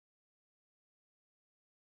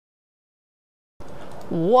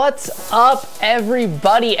What's up,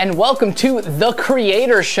 everybody, and welcome to The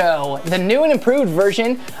Creator Show, the new and improved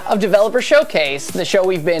version of Developer Showcase, the show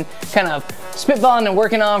we've been kind of spitballing and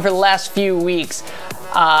working on for the last few weeks.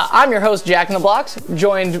 I'm your host, Jack in the Blocks,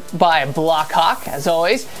 joined by Blockhawk, as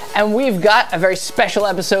always, and we've got a very special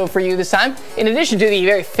episode for you this time. In addition to the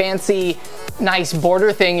very fancy, nice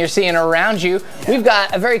border thing you're seeing around you, we've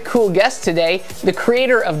got a very cool guest today, the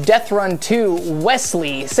creator of Deathrun 2,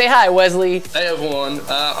 Wsly. Say hi, Wsly. Hey everyone,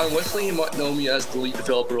 I'm Wsly. You might know me as the lead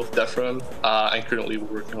developer of Deathrun, and currently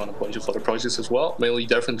we're working on a bunch of other projects as well, mainly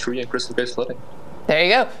Deathrun 3 and Crystal Gate Flooding. There you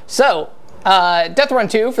go. So, Deathrun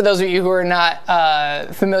 2, for those of you who are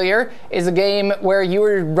not familiar, is a game where you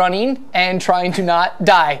are running and trying to not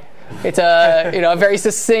die. It's a a very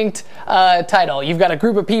succinct title. You've got a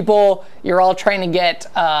group of people. You're all trying to get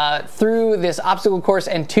through this obstacle course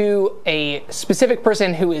and to a specific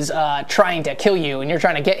person who is trying to kill you, and you're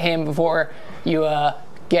trying to get him before you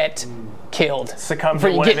get killed. Succumb to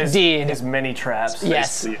one of his many traps.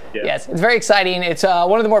 Yes, yes. It's very exciting. It's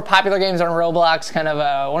one of the more popular games on Roblox. Kind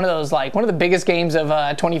of one of the biggest games of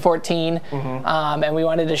 2014. And we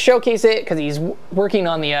wanted to showcase it because he's working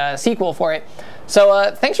on the sequel for it.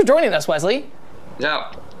 So thanks for joining us, Wsly.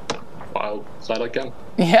 Yeah, I'm glad I can.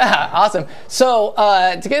 Yeah, awesome. So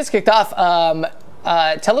to get us kicked off,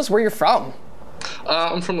 tell us where you're from.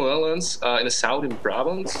 I'm from the Netherlands, in the south in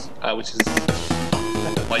Brabant, which is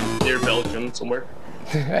like near Belgium somewhere.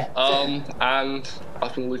 And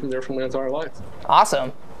I've been living there for my entire life.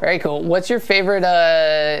 Awesome. Very cool. What's your favorite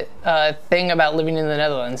thing about living in the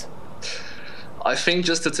Netherlands? I think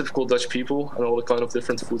just the typical Dutch people and all the kind of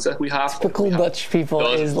different foods that we have. Typical Dutch people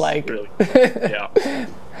is like... Really, yeah.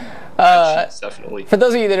 Definitely. For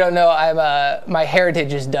those of you that don't know, my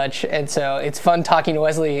heritage is Dutch, and so it's fun talking to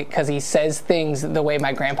Wsly because he says things the way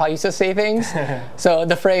my grandpa used to say things. So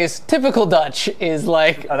the phrase "typical Dutch" is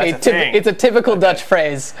like it's a typical Dutch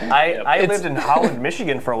phrase. I lived in Holland,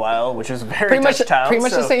 Michigan for a while, which is a very Dutch town. Pretty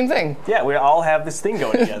much the same thing. Yeah, we all have this thing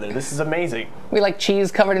going together. This is amazing. We like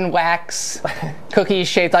cheese covered in wax, cookies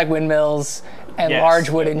shaped like windmills, and large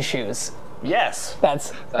wooden shoes. Yes, that's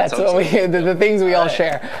what the things we all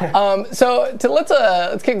share. So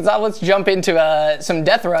let's kick this off. Let's jump into some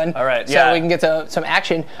Deathrun. All right, so we can get to some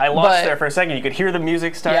action. I lost there for a second. You could hear the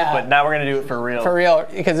music start, but now we're gonna do it for real. For real,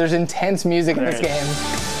 because there's intense music in this game.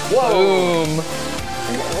 Whoa! Boom!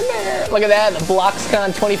 Look at that, the BloxCon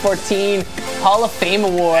 2014 Hall of Fame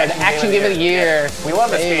Award, Action Game of the Year. We love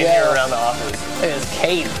this game here around the office. It is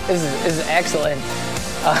Kate. This is excellent.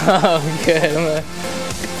 Oh, good.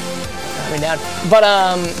 Down. But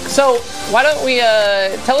so why don't we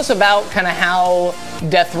tell us about kind of how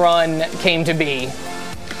Deathrun came to be?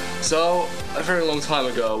 So a very long time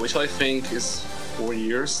ago, which I think is 4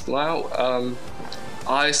 years now,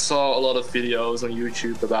 I saw a lot of videos on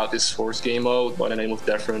YouTube about this Source game mode by the name of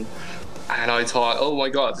Deathrun, and I thought, oh my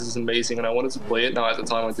god, this is amazing, and I wanted to play it. Now at the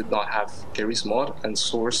time I did not have Gary's mod, and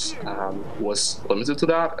Source was limited to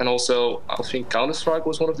that, and also I think Counter-Strike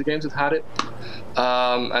was one of the games that had it.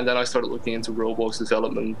 And then I started looking into Roblox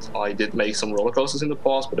development. I did make some roller coasters in the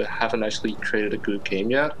past, but I haven't actually created a good game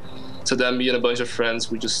yet. So then me and a bunch of friends,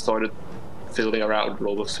 we just started fiddling around with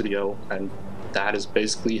Roblox Studio, and that is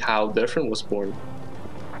basically how Deathrun was born.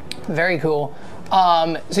 Very cool.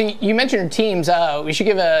 So you mentioned your teams. You want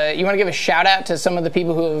to give a shout out to some of the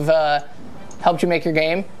people who have helped you make your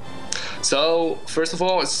game? So first of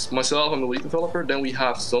all, it's myself, I'm the lead developer. Then we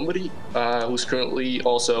have somebody who's currently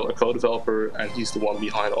also a co-developer, and he's the one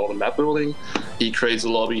behind all the map building. He creates the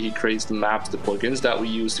lobby, he creates the maps, the plugins that we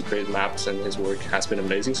use to create maps, and his work has been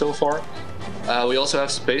amazing so far. We also have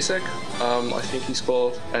Spacek. I think he's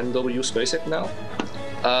called NW Spacek now.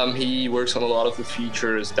 He works on a lot of the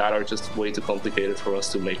features that are just way too complicated for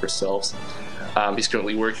us to make ourselves. He's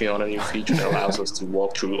currently working on a new feature that allows us to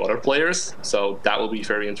walk through other players, so that will be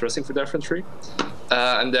very interesting for Deathrun 3.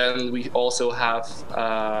 And then we also have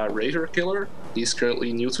Razor Killer. He's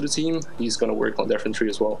currently new to the team. He's going to work on Deathrun 3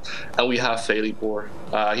 as well. And we have Falipor.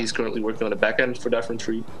 He's currently working on the backend for Deathrun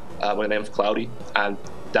 3 by the name of Cloudy, and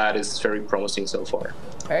that is very promising so far.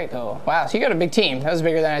 Very cool. Wow, so you got a big team. That was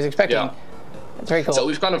bigger than I was expecting. Yeah. That's very cool. So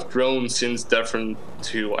we've kind of grown since Deathrun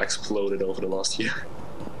 2 exploded over the last year.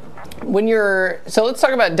 So let's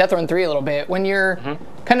talk about Deathrun 3 a little bit. When you're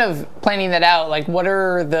kind of planning that out, like what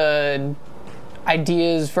are the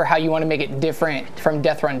ideas for how you want to make it different from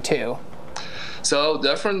Deathrun 2? So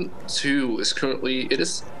Deathrun 2 is currently, it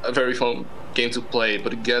is a very fun game to play,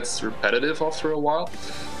 but it gets repetitive after a while.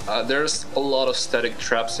 There's a lot of static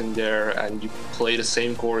traps in there, and you play the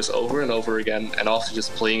same course over and over again, and after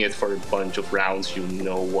just playing it for a bunch of rounds, you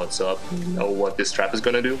know what's up, you know what this trap is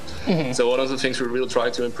going to do. So one of the things we really try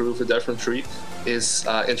to improve with Deathrun 3 is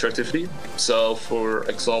interactivity. So for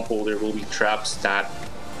example, there will be traps that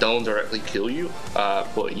don't directly kill you,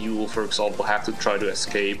 but you will, for example, have to try to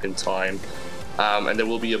escape in time. And there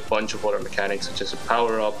will be a bunch of other mechanics, such as a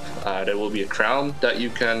power-up. There will be a crown that you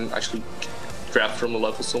can actually grab from a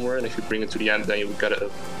level somewhere, and if you bring it to the end, then you get a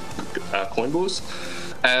coin boost.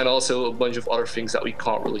 And also a bunch of other things that we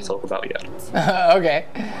can't really talk about yet. Okay,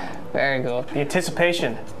 very cool. The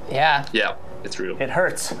anticipation. Yeah. Yeah, it's real. It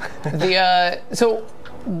hurts. So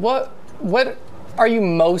what are you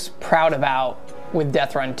most proud about with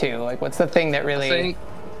Deathrun 2? Like, what's the thing that really... I think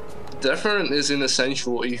Deathrun is in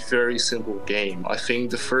essential a very simple game. I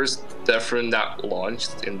think the first Deathrun that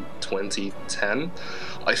launched in 2010,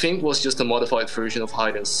 I think, was just a modified version of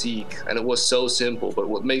hide and seek, and it was so simple. But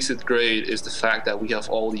what makes it great is the fact that we have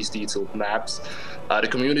all these detailed maps. The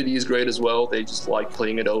community is great as well. They just like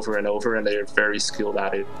playing it over and over, and they're very skilled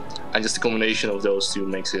at it. And just the combination of those two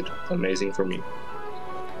makes it amazing for me.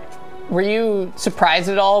 Were you surprised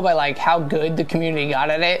at all by like how good the community got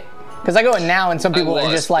at it? Because I go in now, and some people are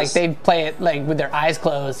just like, they play it like with their eyes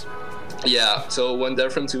closed. Yeah, so when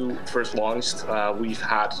Deathrun 2 first launched, we've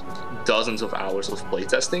had dozens of hours of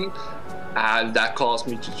playtesting, and that caused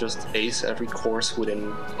me to just ace every course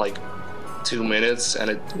within like 2 minutes, and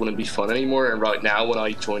it wouldn't be fun anymore. And right now, when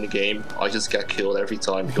I join the game, I just get killed every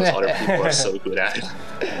time because other people are so good at it.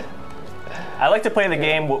 I like to play the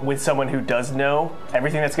game with someone who does know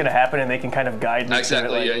everything that's going to happen, and they can kind of guide me.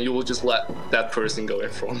 Exactly, through it, and you will just let that person go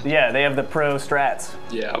in front. Yeah, they have the pro strats.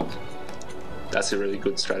 Yeah, that's a really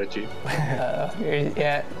good strategy.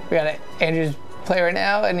 Yeah, we got Andrew's play right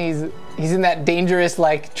now, and he's in that dangerous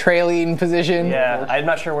like trailing position. Yeah, I'm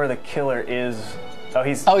not sure where the killer is.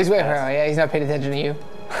 He's waiting for him. Yeah, he's not paying attention to you.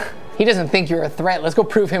 He doesn't think you're a threat. Let's go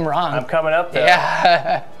prove him wrong. I'm coming up though.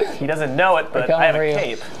 Yeah. He doesn't know it, but I have a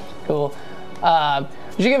cape. Cool.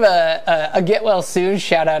 We should give a get well soon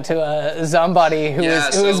shout out to Zombody who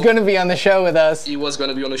is going to be on the show with us. He was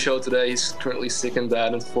going to be on the show today. He's currently sick and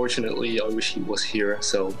bad. Unfortunately, I wish he was here.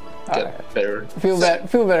 So get better. Feel better,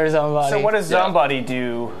 Zombody. So what does Zombody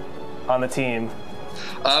do on the team?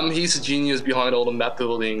 He's a genius behind all the map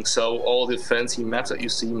building. So all the fancy maps that you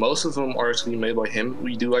see, most of them are actually made by him.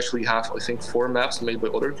 We do actually have, I think, 4 maps made by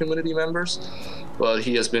other community members. But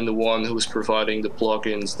he has been the one who is providing the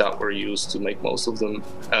plugins that were used to make most of them.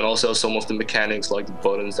 And also some of the mechanics like the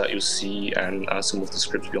buttons that you see and some of the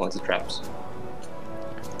scripts behind the traps.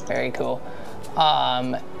 Very cool.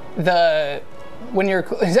 When you're...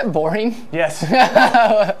 Is that boring? Yes.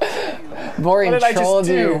 Boring troll,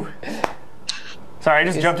 dude. Sorry, I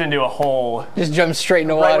just jumped into a hole. Just jumped straight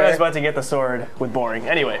into right water. When I was about to get the sword with boring.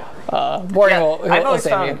 Anyway. Boring I've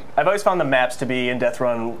always found the maps to be in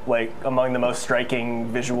Deathrun like among the most striking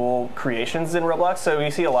visual creations in Roblox. So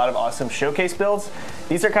you see a lot of awesome showcase builds.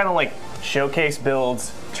 These are kind of like showcase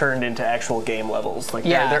builds turned into actual game levels. Like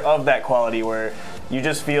they're of that quality where you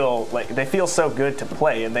just feel like they feel so good to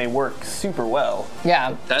play and they work super well.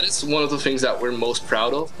 Yeah. That is one of the things that we're most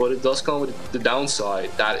proud of, but it does come with the downside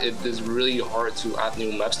that it is really hard to add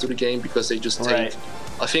new maps to the game because they just take,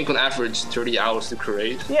 I think on average, 30 hours to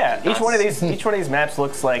create. Yeah, each one of these maps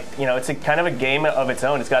looks like, you know, it's a kind of a game of its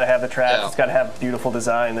own. It's got to have the traps, it's got to have beautiful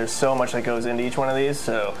design. There's so much that goes into each one of these,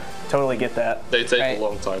 so totally get that. They take a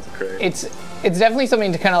long time to create. It's definitely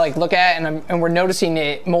something to kind of like look at, and we're noticing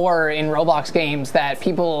it more in Roblox games that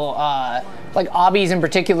people, like obbies in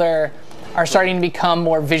particular, are starting to become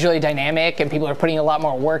more visually dynamic, and people are putting a lot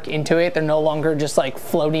more work into it. They're no longer just like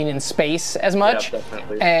floating in space as much. Yeah,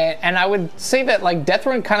 definitely. And I would say that like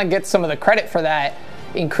Deathrun kind of gets some of the credit for that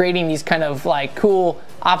in creating these kind of like cool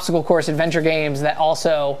obstacle course adventure games that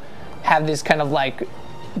also have this kind of like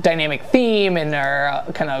dynamic theme and are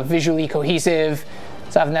kind of visually cohesive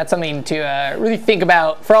stuff, and that's something to really think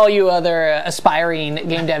about for all you other aspiring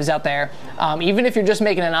game devs out there. Even if you're just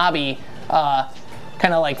making an obby,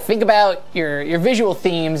 kind of like think about your visual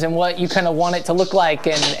themes and what you kind of want it to look like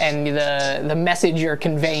and the message you're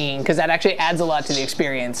conveying, because that actually adds a lot to the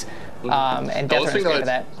experience. And the other thing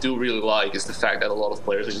that I do really like is the fact that a lot of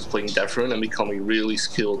players are just playing Deathrun and becoming really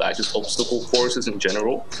skilled at just obstacle courses in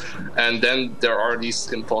general. And then there are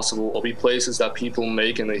these impossible obby places that people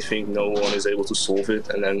make and they think no one is able to solve it,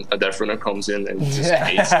 and then a Deathrunner comes in and just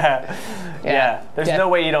hates it. Yeah, there's no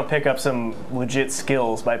way you don't pick up some legit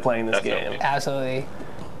skills by playing this game. Absolutely.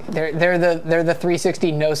 They're the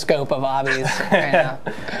 360 no scope of obbies right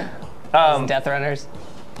now. Death Runners.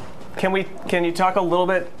 Can you talk a little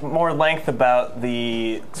bit more length about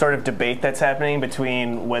the sort of debate that's happening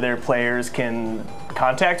between whether players can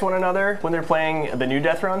contact one another when they're playing the new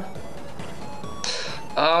Deathrun?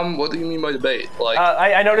 What do you mean by debate? Like,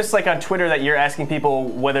 I noticed like on Twitter that you're asking people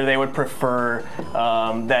whether they would prefer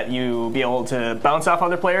that you be able to bounce off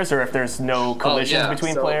other players, or if there's no collisions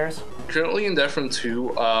between players. Currently in Deathrun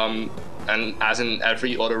 2, and as in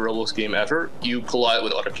every other Roblox game ever, you collide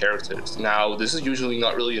with other characters. Now, this is usually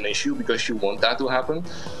not really an issue because you want that to happen.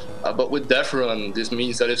 But with Deathrun, this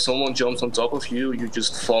means that if someone jumps on top of you, you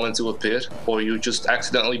just fall into a pit, or you just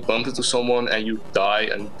accidentally bump into someone and you die,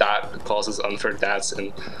 and that causes unfair deaths.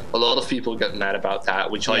 And a lot of people get mad about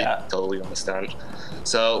that, which I totally understand.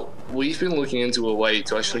 So we've been looking into a way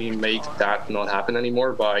to actually make that not happen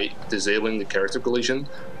anymore by disabling the character collision.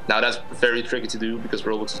 Now that's very tricky to do because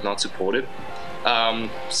Roblox is not supported.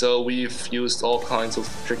 So we've used all kinds of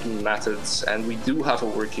tricky methods, and we do have a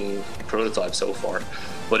working prototype so far,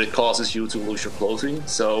 but it causes you to lose your clothing.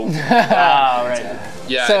 So right.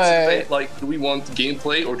 Yeah, so, it's like, do we want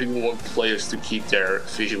gameplay or do we want players to keep their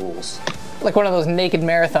visuals? Like one of those naked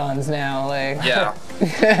marathons now, like yeah,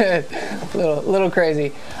 little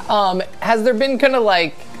crazy. Has there been kind of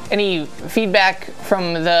like any feedback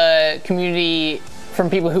from the community from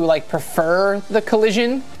people who like prefer the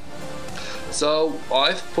collision? So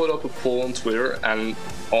I've put up a poll on Twitter, and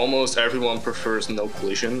almost everyone prefers no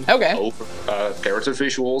collision over character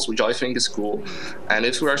visuals, which I think is cool. And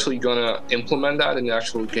if we're actually gonna implement that in the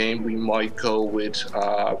actual game, we might go with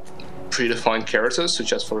predefined characters,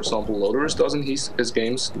 such as, for example, Loaderus does in his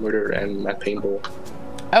games, Murder and Mad Paintball.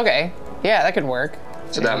 Okay, yeah, that could work.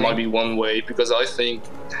 So that might be one way, because I think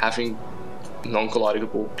having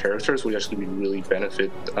non-collidable characters would actually really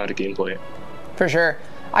benefit the gameplay. For sure.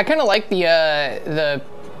 I kind of like the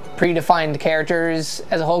predefined characters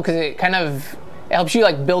as a whole, because it kind of helps you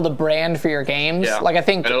like build a brand for your games. Yeah. Like I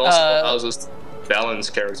think, and it also allows us to balance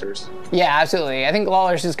characters. Yeah, absolutely. I think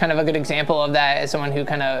Lawless is kind of a good example of that, as someone who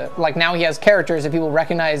kind of like now he has characters that people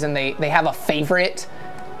recognize and they have a favorite.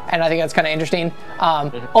 And I think that's kind of interesting.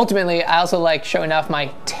 Ultimately, I also like showing off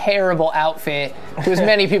my terrible outfit to as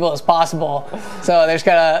many people as possible. So there's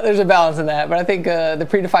a balance in that. But I think the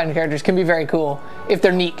predefined characters can be very cool if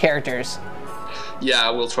they're neat characters. Yeah,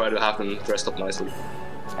 we'll try to have them dressed up nicely.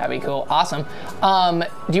 That'd be cool. Awesome.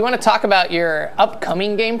 Do you want to talk about your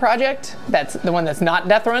upcoming game project? That's the one that's not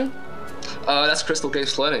Deathrun? That's Crystal Cave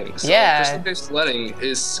Sledding. So Crystal Cave Sledding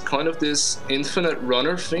is kind of this infinite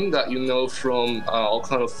runner thing that you know from all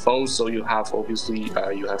kind of phones. So you have, obviously,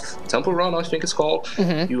 you have Temple Run, I think it's called.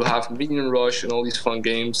 You have Medium Rush and all these fun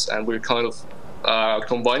games, and we're kind of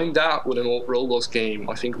combining that with an old Roblox game.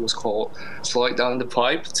 I think it was called Slide Down the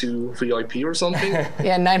Pipe to VIP or something.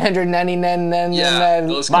 Yeah, 999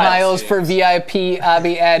 those miles for VIP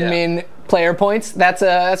Abby admin player points. That's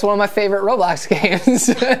one of my favorite Roblox games.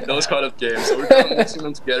 Those kind of games. So we're kind of mixing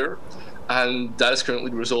them together, and that is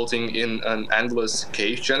currently resulting in an endless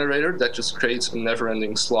cave generator that just creates a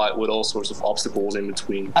never-ending slide with all sorts of obstacles in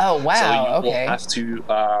between. Oh wow! So you will have to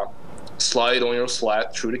slide on your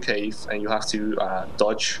sled through the cave, and you have to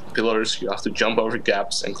dodge pillars, you have to jump over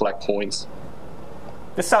gaps and collect points.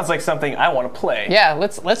 This sounds like something I want to play. Yeah,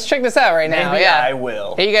 let's check this out right now. Maybe yeah, I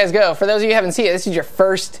will. Here you guys go. For those of you who haven't seen it, this is your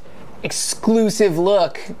first exclusive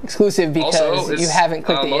look. Exclusive because also, you haven't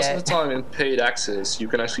clicked it yet. Most of the time in paid access, you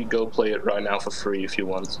can actually go play it right now for free if you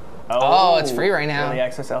want. Oh, it's free right now. Early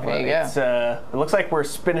access alpha. There you go. It looks like we're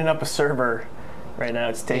spinning up a server right now.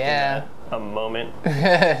 It's taking a moment.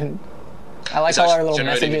 I like all our little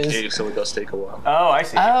messages. A cave, so it does take a while. Oh, I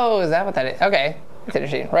see. Oh, is that what that is? Okay, it's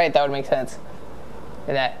interesting. Right, that would make sense. Look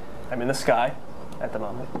at that. I'm in the sky at the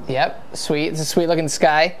moment. Yep, sweet. It's a sweet looking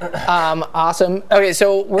sky. Awesome. Okay,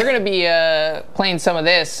 so we're gonna be playing some of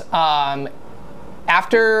this.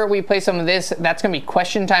 After we play some of this, that's gonna be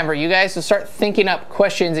question time for you guys. So start thinking up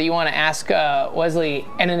questions that you want to ask Wsly.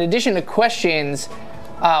 And in addition to questions,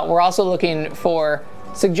 we're also looking for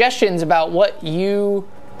suggestions about what you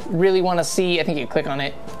really want to see. I think you click on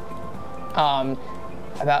it. Man,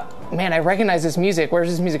 I recognize this music. Where's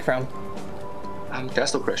this music from?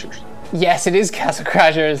 Castle Crashers. Yes, it is Castle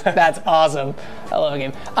Crashers. That's awesome. I love a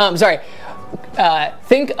game. Sorry.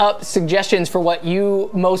 Think up suggestions for what you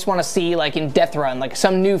most want to see, like in Deathrun, like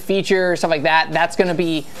some new feature, stuff like that. That's going to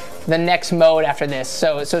be the next mode after this.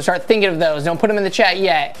 So start thinking of those. Don't put them in the chat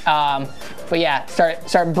yet. But yeah, start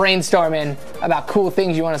brainstorming about cool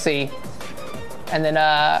things you want to see. And then, all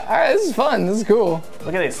right, this is fun. This is cool.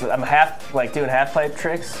 Look at this. I'm doing half pipe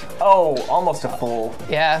tricks. Oh, almost a full.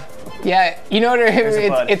 Yeah. Yeah, you know what?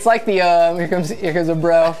 It's like the here comes a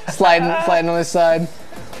bro sliding on this side.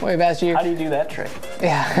 way past you. How do you do that trick?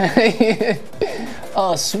 Yeah.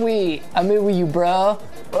 Oh, sweet. I'm in with you, bro.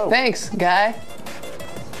 Whoa. Thanks, guy.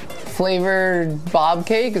 Flavored Bob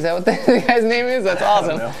Cake? Is that what the guy's name is? That's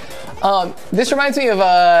awesome. This reminds me of,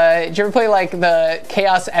 did you ever play like the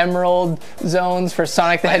Chaos Emerald zones for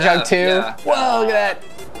Sonic the Hedgehog 2? Yeah. Whoa, look at that.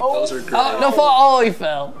 Those are great. Oh, no fall. Oh, he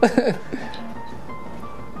fell.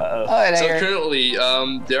 Oh, so currently,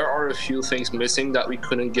 there are a few things missing that we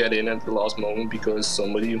couldn't get in at the last moment because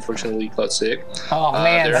somebody unfortunately got sick. Oh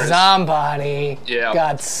man, somebody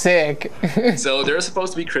got sick. So there are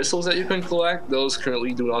supposed to be crystals that you can collect. Those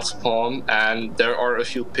currently do not spawn, and there are a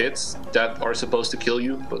few pits that are supposed to kill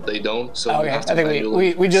you, but they don't. So okay, I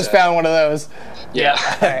think we just found one of those. Yeah.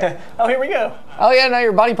 Right. Oh, here we go. Oh yeah, now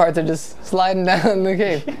your body parts are just sliding down the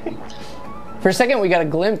cave. For a second, we got a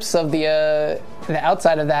glimpse of the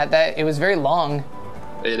outside of that. That it was very long.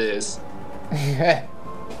 It is.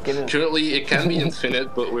 Currently, it can be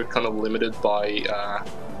infinite, but we're kind of limited by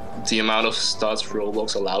the amount of studs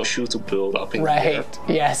Roblox allows you to build up in the air. Right.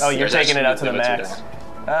 Yes. Oh, you're taking it out to the max.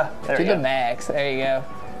 There to we go. the max. There you go.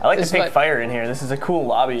 I like the pink fire in here. This is a cool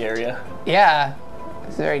lobby area. Yeah.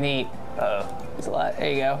 It's very neat. Uh-oh. It's a lot.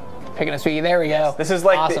 There you go. Picking a speed. There we go. This is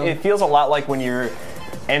like awesome. It feels a lot like when you're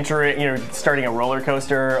starting a roller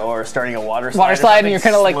coaster or starting a water slide. Water slide, and you're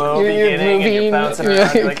kind of like you're moving. And you're bouncing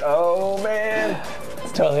around. You're like, oh man.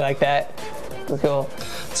 It's totally like that. It's cool.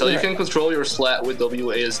 So you can control your sled with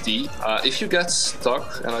WASD. If you get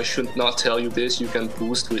stuck, and I should not tell you this, you can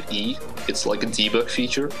boost with E. It's like a debug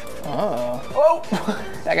feature. Oh. Oh.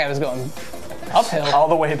 That guy was going uphill. All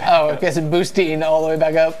the way back. Oh, I guess it's boosting all the way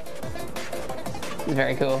back up. It's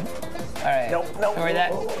very cool. All right. Nope. Where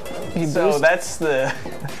that? So that's the.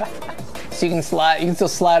 So you can slide. You can still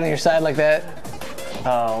slide on your side like that.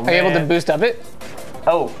 Oh man. Are you able to boost up it?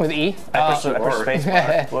 Oh. With E? I pushed space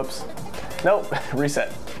bar. Whoops. Nope.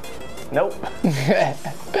 Reset. Nope. Had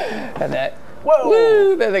that. Whoa.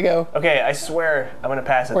 Woo, there they go. Okay, I swear I'm gonna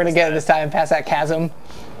pass it. We're gonna get it this time. Pass that chasm.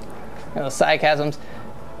 Those side chasms.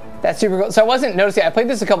 That's super cool. So I wasn't noticing. I played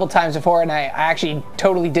this a couple times before, and I actually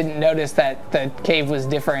totally didn't notice that the cave was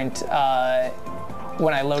different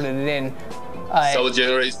when I loaded it in. So it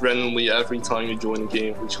generates randomly every time you join a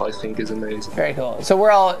game, which I think is amazing. Very cool. So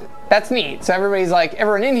we're all. That's neat. So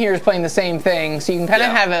everyone in here is playing the same thing. So you can kind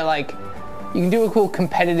of have it like, you can do a cool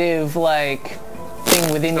competitive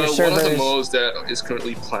thing within your servers. One of the modes that is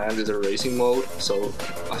currently planned is a racing mode. So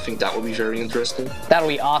I think that would be very interesting. That'll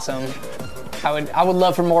be awesome. I would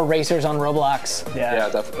love for more racers on Roblox. Yeah,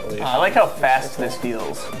 definitely. I like how fast this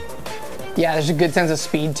feels. Yeah, there's a good sense of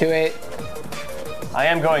speed to it. I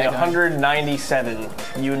am going 197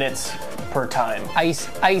 units per time. Ice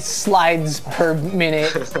slides per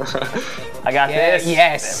minute. I got this.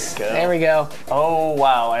 Yes. There we go. Oh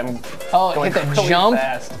wow, I'm going hit the really jump.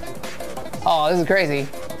 fast. Oh, this is crazy.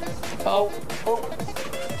 Oh.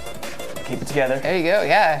 Keep it together. There you go.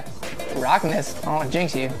 Yeah. Rocking this. I don't want to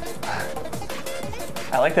jinx you.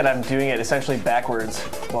 I like that I'm doing it essentially backwards.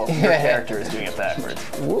 Well, your character is doing it backwards.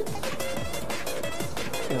 Whoop.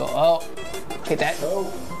 Oh, hit that.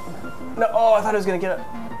 No, oh, I thought I was gonna get it.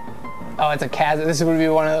 Oh, it's a chasm. This would be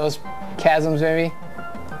one of those chasms, maybe.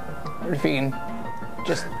 Or if you can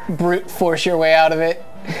just brute force your way out of it.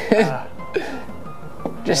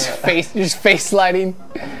 just face sliding.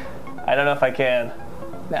 I don't know if I can.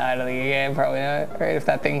 No, I don't think you can. Probably not. Right, if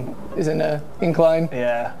that thing is in a incline.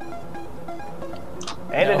 Yeah.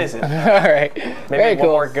 And it isn't. All right. Maybe one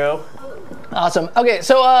more go. Awesome. Okay,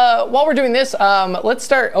 so while we're doing this, let's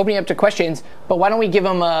start opening up to questions. But why don't we give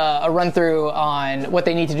them a run through on what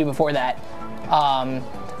they need to do before that?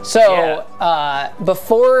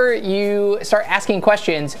 Before you start asking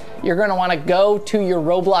questions, you're going to want to go to your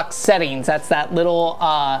Roblox settings. That's that little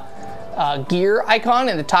gear icon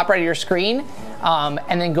in the top right of your screen.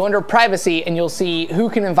 And then go under privacy, and you'll see who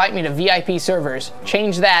can invite me to VIP servers.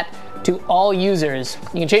 Change that to all users.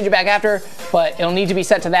 You can change it back after, but it'll need to be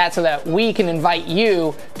set to that so that we can invite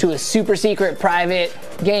you to a super secret private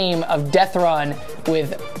game of Deathrun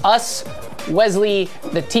with us, Wsly,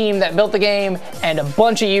 the team that built the game, and a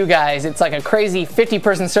bunch of you guys. It's like a crazy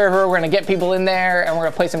 50-person server. We're gonna get people in there, and we're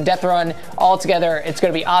gonna play some Deathrun all together. It's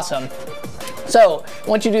gonna be awesome. So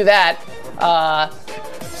once you do that,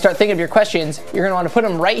 start thinking of your questions. You're gonna want to put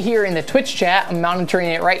them right here in the Twitch chat. I'm monitoring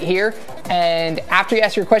it right here. And after you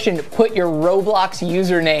ask your question, put your Roblox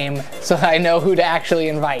username so that I know who to actually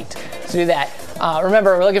invite. So do that.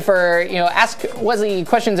 Remember, we're looking for, ask Wsly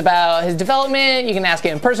questions about his development. You can ask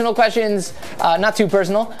him personal questions, not too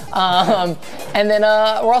personal. And then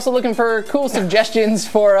we're also looking for cool suggestions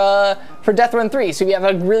for Deathrun 3. So if you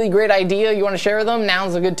have a really great idea you want to share with them,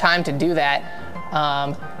 now's a good time to do that.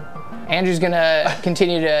 Andrew's gonna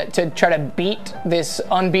continue to try to beat this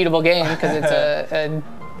unbeatable game because it's a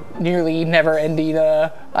nearly never-ending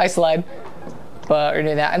ice slide. But we're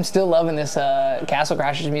doing that. I'm still loving this Castle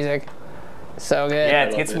Crashers music. So good. Yeah,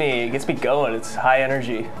 it gets me going. It's high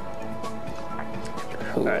energy.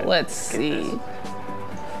 Cool. Right, let's see.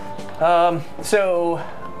 So,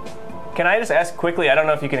 can I just ask quickly? I don't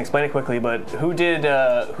know if you can explain it quickly, but who did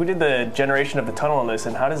the generation of the tunnel on this,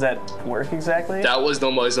 and how does that work exactly? That was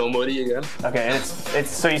done by somebody again. Okay, and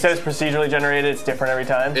it's so you said it's procedurally generated. It's different every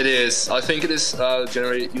time. It is. I think it is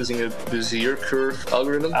generated using a Bezier curve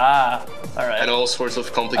algorithm. Ah, all right. And all sorts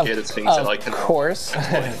of complicated things that I can. Of course.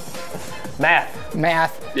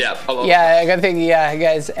 Math. Yeah, I love I gotta think. Yeah,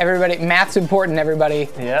 guys, everybody, math's important. Everybody.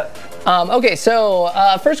 Yep. Okay, so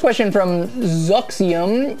first question from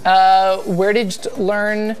Zuxium. Where did you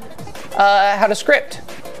learn how to script?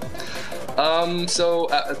 So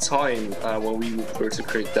at the time when we were to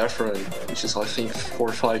create Deathrun, which is I think 4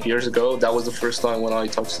 or 5 years ago, that was the first time when I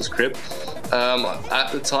touched the script.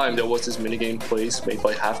 At the time there was this minigame place made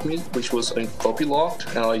by Half Me, which was copy locked,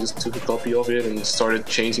 and I just took a copy of it and started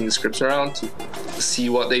changing the scripts around to see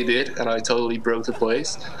what they did, and I totally broke the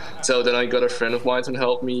place. So then I got a friend of mine to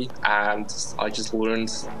help me, and I just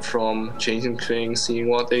learned from changing things, seeing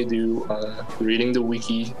what they do, reading the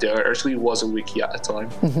wiki. There actually was a wiki at the time.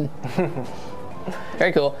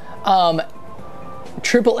 Very cool.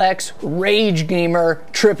 Triple X Rage Gamer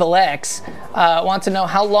Triple X wants to know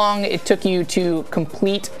how long it took you to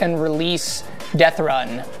complete and release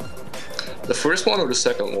Deathrun. The first one or the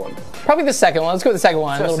second one? Probably the second one. Let's go with the second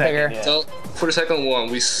one, a little bigger. Yeah. So for the second one,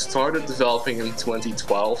 we started developing in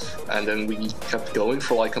 2012, and then we kept going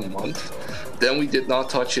for like a month. Then we did not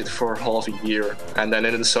touch it for half a year, and then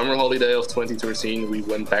in the summer holiday of 2013, we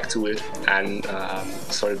went back to it and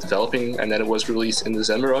started developing, and then it was released in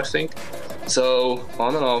December, I think. So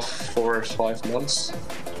on and off for 5 months.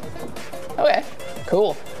 Okay,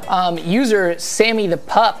 cool. User Sammy the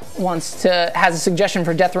Pup has a suggestion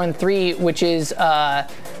for Deathrun 3, which is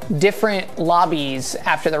different lobbies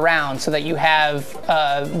after the round, so that you have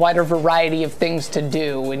a wider variety of things to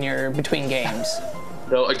do when you're between games.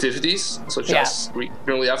 So activities such as we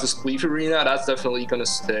currently have the Spleef Arena, that's definitely gonna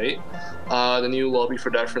stay. The new lobby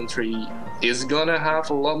for Deathrun 3 is gonna have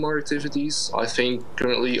a lot more activities. I think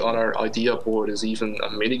currently on our idea board is even a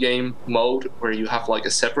minigame mode where you have like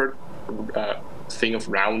a separate thing of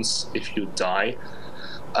rounds if you die.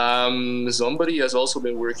 Somebody has also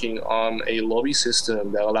been working on a lobby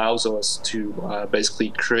system that allows us to basically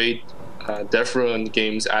create Deathrun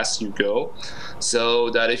games as you go, so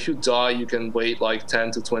that if you die you can wait like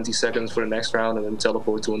 10 to 20 seconds for the next round and then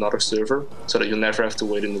teleport to another server, so that you never have to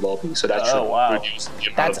wait in the lobby. So that should reduce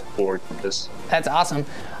the amount of board for this. That's awesome.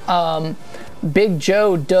 Big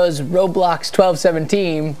Joe does Roblox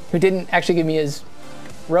 1217, who didn't actually give me his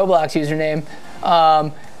Roblox username,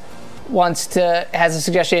 has a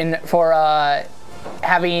suggestion for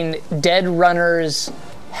having dead runners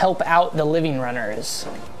help out the living runners.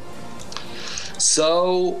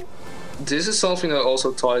 So this is something that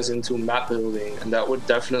also ties into map building, and that we're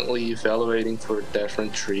definitely evaluating for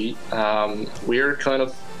Deathrun 3. We're kind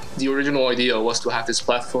of, the original idea was to have this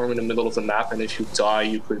platform in the middle of the map, and if you die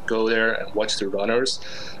you could go there and watch the runners.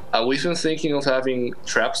 We've been thinking of having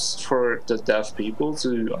traps for the deaf people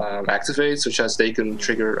to activate, such as they can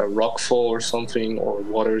trigger a rock fall or something, or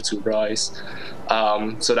water to rise.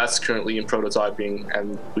 So that's currently in prototyping,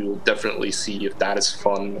 and we will definitely see if that is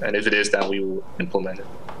fun, and if it is, then we will implement it.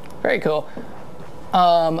 Very cool.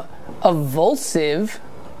 Evulsive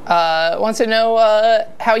wants to know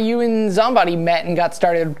how you and Zombody met and got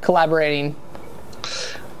started collaborating.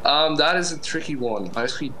 That is a tricky one. I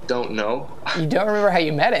actually don't know. You don't remember how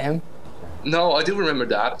you met him? No, I do remember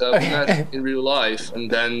that. We met in real life, and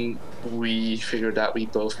then we figured that we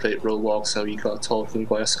both played Roblox, and we got talking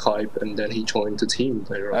via Skype, and then he joined the team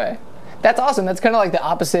later on. Okay. That's awesome. That's kind of like the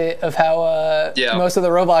opposite of how most of the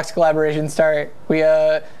Roblox collaborations start.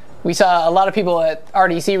 We saw a lot of people at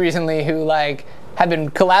RDC recently who had been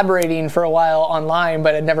collaborating for a while online,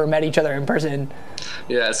 but had never met each other in person.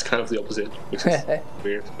 Yeah, it's kind of the opposite, which is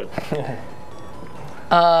weird. But.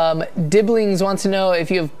 Dibblings wants to know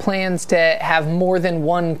if you have plans to have more than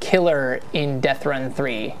one killer in Deathrun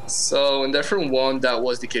 3. So in Deathrun 1, that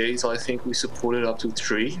was the case. I think we supported up to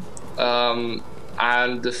 3.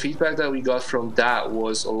 And the feedback that we got from that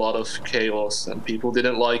was a lot of chaos, and people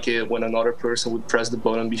didn't like it when another person would press the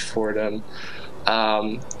button before them.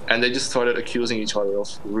 And they just started accusing each other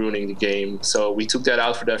of ruining the game. So we took that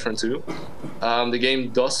out for Deathrun 2. The game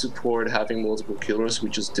does support having multiple killers, we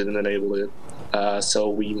just didn't enable it. So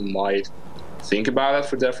we might think about it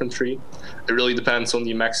for Deathrun 3. It really depends on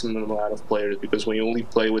the maximum amount of players, because when you only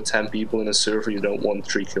play with 10 people in a server, you don't want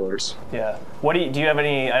 3 killers. Yeah. What do you have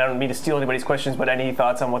any, I don't mean to steal anybody's questions, but any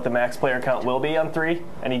thoughts on what the max player count will be on 3?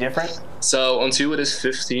 Any different? So on 2 it is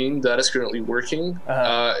 15, that is currently working.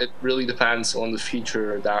 It really depends on the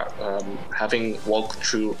feature that having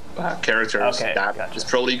walkthrough characters, that is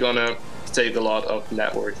probably gonna take a lot of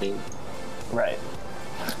networking. Right.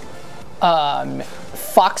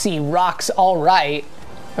 Foxy Rocks All Right,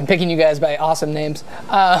 I'm picking you guys by awesome names,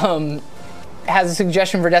 has a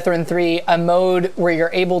suggestion for Deathrun 3, a mode where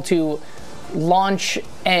you're able to launch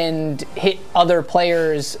and hit other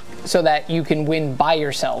players so that you can win by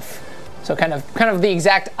yourself. So kind of the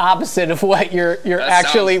exact opposite of what you're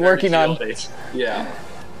actually working on. Yeah.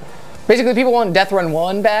 Basically, people want Deathrun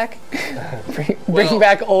 1 back, bring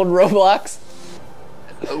back old Roblox.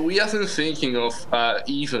 We have been thinking of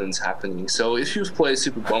events happening. So if you've played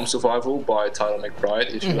Super Bomb Survival by Tyler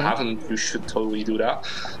McBride, if you haven't, you should totally do that.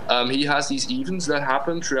 He has these events that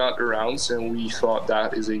happen throughout the rounds, and we thought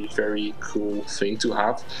that is a very cool thing to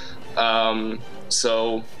have.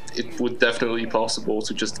 So it would definitely be possible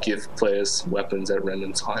to just give players weapons at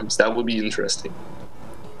random times. That would be interesting.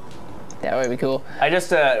 That would be cool.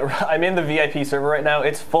 I'm in the VIP server right now.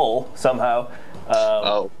 It's full somehow.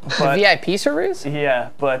 The VIP servers? Yeah,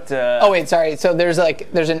 but oh wait, sorry. So there's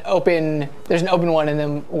an open one, and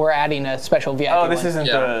then we're adding a special VIP. Oh, this isn't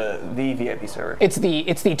the VIP server. It's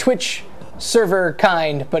the Twitch server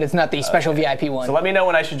kind, but it's not the special VIP one. So let me know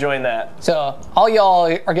when I should join that. So all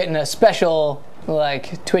y'all are getting a special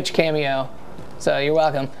Twitch cameo. So you're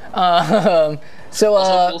welcome. So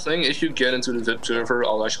also, cool thing, if you get into the VIP server,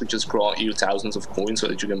 I'll actually just grant you thousands of coins so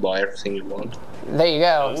that you can buy everything you want. There you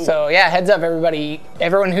go. Ooh. So yeah, heads up everybody.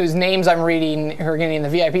 Everyone whose names I'm reading who are getting in the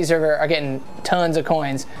VIP server are getting tons of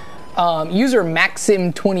coins. User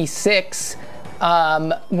Maxim26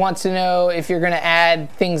 wants to know if you're going to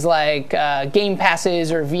add things like game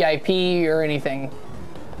passes or VIP or anything.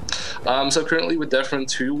 So currently with Deathrun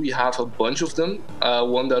 2, we have a bunch of them.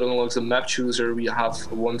 One that unlocks a map chooser, we have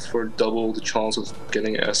one for double the chance of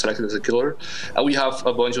getting selected as a killer, and we have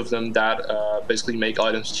a bunch of them that basically make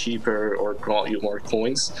items cheaper or grant you more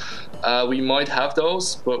coins. We might have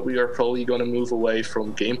those, but we are probably going to move away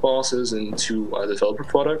from game passes into developer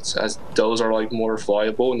products, as those are more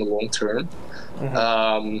viable in the long term.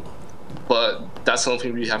 But that's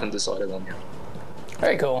something we haven't decided on yet.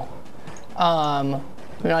 Very cool.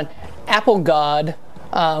 Moving on. Apple God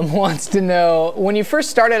wants to know, when you first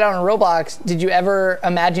started out on Roblox, did you ever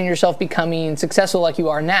imagine yourself becoming successful like you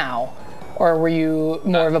are now? Or were you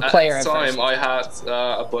more of a player at first? At the time, I had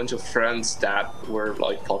a bunch of friends that were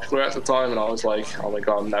popular at the time, and I was like, oh my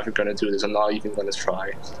god, I'm never going to do this, I'm not even going to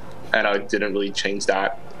try. And I didn't really change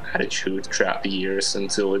that attitude throughout the years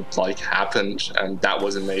until it happened, and that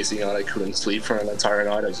was amazing, and I couldn't sleep for an entire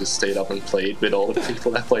night. I just stayed up and played with all the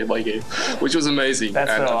people that played my game, which was amazing.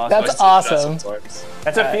 That's so awesome. That's awesome.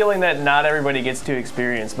 That's a feeling that not everybody gets to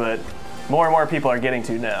experience, but more and more people are getting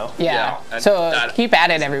to now. Yeah. So keep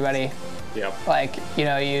at it, everybody. Yeah.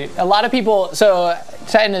 A lot of people. So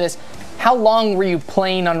to add into this, how long were you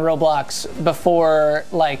playing on Roblox before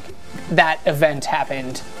that event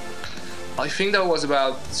happened? I think that was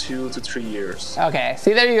about 2 to 3 years. Okay,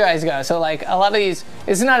 see, there you guys go. So a lot of these,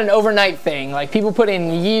 it's not an overnight thing. People put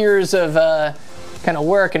in years of kind of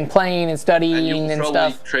work and playing and studying and stuff.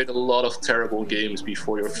 And you create a lot of terrible games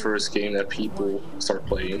before your first game that people start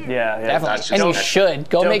playing. Yeah. Definitely. And you should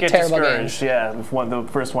go make terrible games. Yeah, if the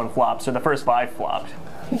first one flops or the first 5 flopped.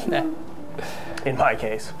 In my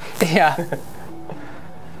case. Yeah.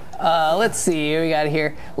 Let's see what we got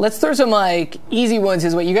here. Let's throw some easy ones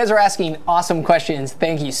his way. You guys are asking awesome questions.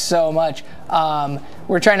 Thank you so much.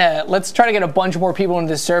 Let's try to get a bunch more people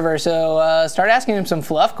into this server. So start asking him some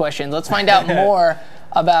fluff questions. Let's find out more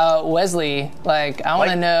about Wsly. I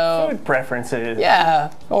want to know food preferences.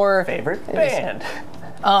 Yeah, or favorite band.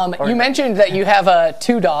 You mentioned that you have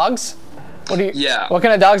 2 dogs. Yeah. What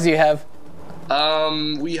kind of dogs do you have?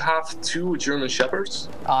 We have 2 German Shepherds.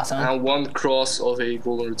 Awesome. And 1 cross of a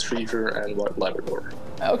Golden Retriever and White Labrador.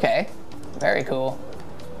 Okay. Very cool.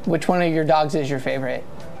 Which one of your dogs is your favorite?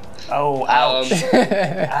 Oh, ouch.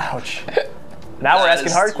 Ouch. Now we're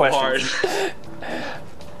asking hard questions.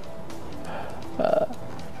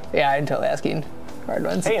 Yeah, I'm totally asking hard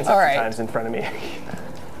ones. Hey, all right. Times in front of me.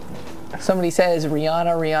 Somebody says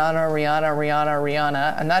Rihanna.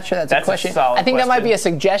 I'm not sure that's a question. I think that might be a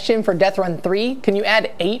suggestion for Deathrun 3. Can you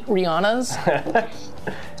add 8 Rihannas?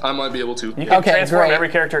 I might be able to. You can transform every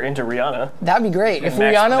character into Rihanna. That'd be great. If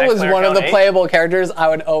Rihanna was one of the playable characters, I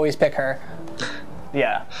would always pick her.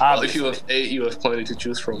 Yeah. Well, if you have 8, you have plenty to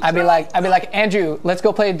choose from. I'd be like, Andrew, let's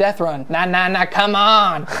go play Deathrun. Nah, come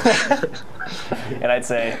on. And I'd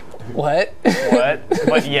say, What? what?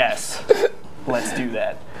 But yes, let's do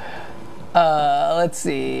that. Let's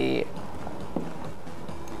see.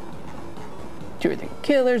 2 or 3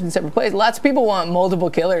 killers in separate places. Lots of people want multiple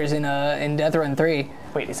killers in Deathrun 3.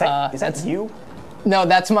 Wait, is that you? No,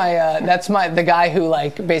 that's the guy who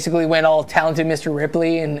like basically went all talented Mr.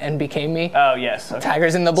 Ripley and became me. Oh yes. Okay.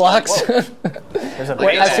 Tigers in the blocks. There's a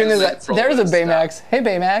Wait, as soon as there's a Promise Baymax. Hey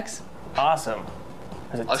Baymax. Awesome.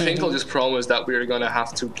 I think I'll just promise that we're gonna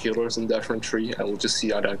have 2 killers in Deathrun 3, and we'll just see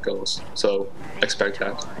how that goes. So expect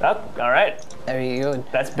that. Oh, all right. There you go.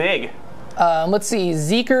 That's big. Let's see.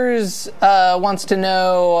 Zeekers wants to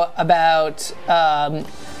know about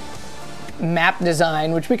map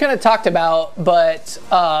design, which we kind of talked about, but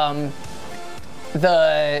I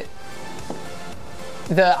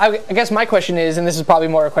guess my question is, and this is probably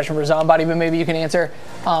more a question for Zombody, but maybe you can answer,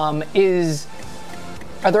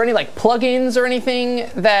 are there any like plugins or anything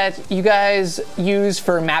that you guys use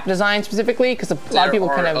for map design specifically? Because a lot of people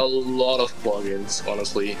kind of... There are a lot of plugins,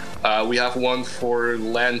 honestly. We have one for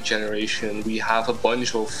land generation. We have a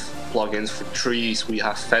bunch of plugins for trees. We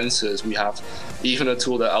have fences. We have even a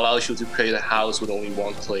tool that allows you to create a house with only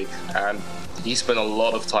 1 click. And he spent a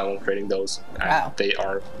lot of time on creating those. And wow. They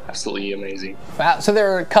are absolutely amazing. Wow. So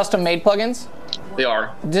they're custom-made plugins? They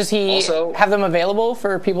are. Does he also have them available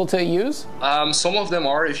for people to use? Some of them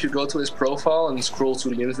are. If you go to his profile and scroll to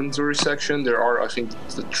the inventory section, there are, I think,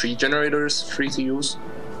 the tree generators free to use.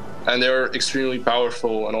 And they're extremely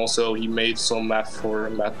powerful. And also, he made some map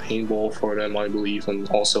paintball for them, I believe, and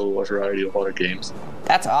also a variety of other games.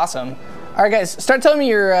 That's awesome. All right, guys, start telling me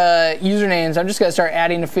your usernames. I'm just going to start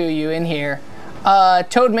adding a few of you in here.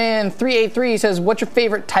 Toadman383 says, what's your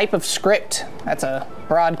favorite type of script? That's a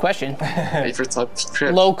broad question. Favorite type of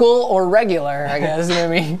script? Local or regular, I guess, you know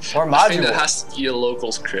what I mean? Or modular. I think that has to be a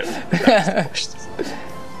local script.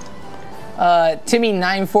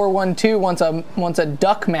 Timmy9412 wants a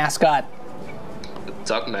duck mascot. A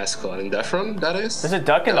duck mascot in Deathrun, that is? There's a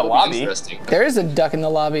duck in the lobby. Interesting. There is a duck in the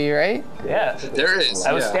lobby, right? Yeah. There is.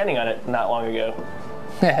 I was standing on it not long ago.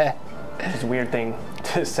 It's a weird thing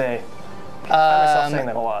to say. I find myself saying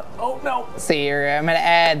that a lot. Oh, no. Let's see here. I'm going to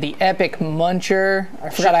add the Epic Muncher. I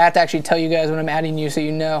forgot I have to actually tell you guys when I'm adding you so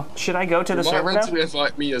you know. Should I go to the server now? You might want to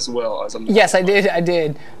invite me as well. As I'm yes, I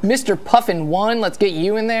did. Mr. Puffin1, let's get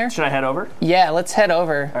you in there. Should I head over? Yeah, let's head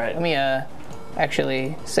over. All right. Let me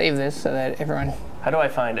actually save this so that everyone... How do I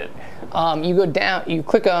find it? You go down, you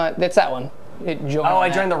click on... That's that one. Oh, I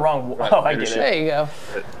joined the wrong... Right, oh, I get it. There you go.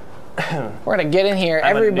 We're going to get in here.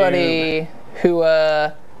 I'm Everybody who...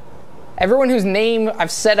 everyone whose name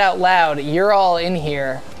I've said out loud, you're all in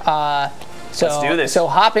here. So let's do this. So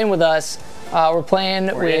hop in with us. We're playing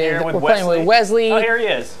with Wsly. Oh, here he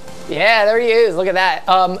is. Yeah, there he is. Look at that.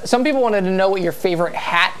 Some people wanted to know what your favorite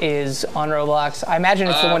hat is on Roblox. I imagine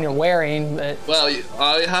it's the one you're wearing, but... Well,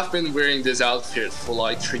 I have been wearing this outfit for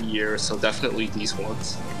like 3 years, so definitely these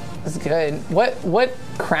ones. That's good. What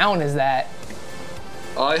crown is that?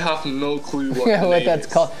 I have no clue what, what that's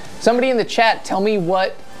called. Somebody in the chat, tell me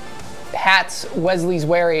what hats Wsly's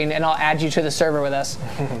wearing, and I'll add you to the server with us.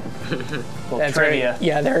 That's trivia. Right.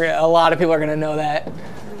 Yeah, a lot of people are going to know that.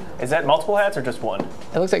 Is that multiple hats or just one?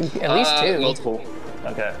 It looks like at least 2. Multiple.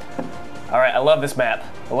 Okay. All right, I love this map.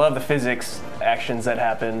 I love the physics actions that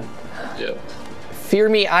happen. Yeah. Fear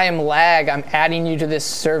me, I am lag. I'm adding you to this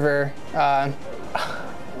server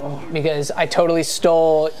because I totally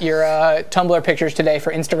stole your Tumblr pictures today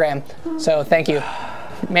for Instagram. So thank you.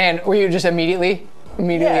 Man, were you just immediately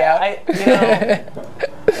out?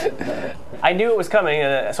 I knew it was coming,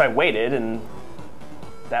 so I waited, and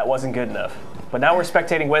that wasn't good enough. But now we're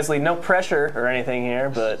spectating Wsly. No pressure or anything here,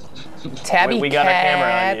 but we got our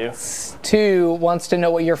camera on you. 2 wants to know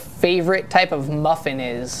what your favorite type of muffin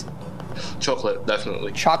is. Chocolate,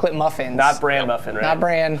 definitely. Chocolate muffins. Not bran muffin, right? Not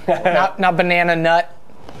bran. not banana nut.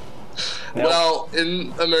 Nope. Well,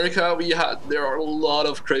 in America, there are a lot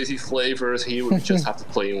of crazy flavors. Here, we just have the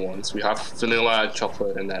plain ones. We have vanilla,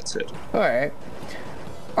 chocolate, and that's it. All right.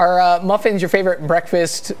 Are muffins your favorite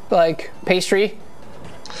breakfast, like, pastry?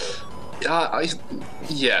 Yes.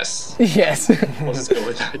 Yes. Let's go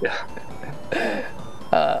with that,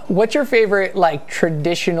 yeah. What's your favorite, like,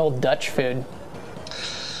 traditional Dutch food?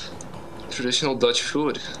 Traditional Dutch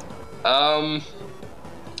food?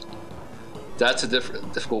 That's a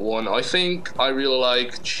difficult one. I think I really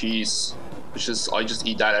like cheese, which is, I just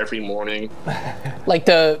eat that every morning. Like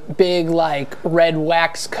the big, like, red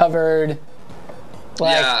wax covered...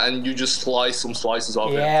 Like, yeah, and you just slice some slices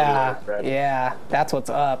off it. Yeah, that's what's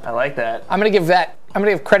up. I like that. I'm gonna give that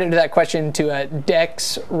gonna give credit to that question to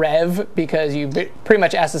Dex Rev because you pretty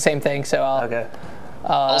much asked the same thing. So I'll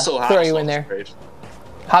also throw you in there.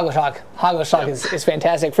 Hoggle is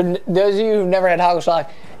fantastic. For those of you who've never had Hoggle,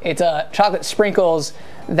 it's chocolate sprinkles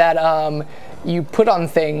that you put on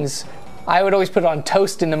things. I would always put it on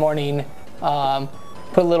toast in the morning.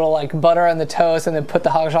 Put a little like butter on the toast, and then put the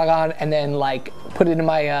Hoggle on, and then like put it in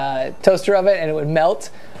my toaster oven, and it would melt.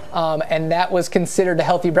 And that was considered a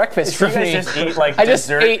healthy breakfast for me. Just eat like I just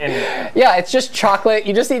dessert ate, and yeah, it's just chocolate.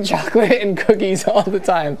 You just eat chocolate and cookies all the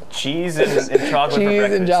time. cheese and chocolate for Cheese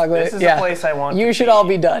breakfast. and chocolate. This is yeah. the place I want. You to should be. all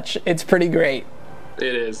be Dutch. It's pretty great.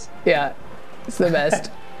 It is. Yeah, it's the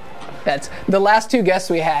best. That's the last two guests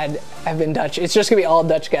we had have been Dutch. It's just gonna be all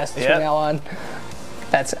Dutch guests from now on.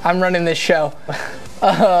 I'm running this show.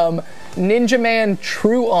 Ninja Man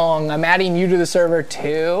Truong, I'm adding you to the server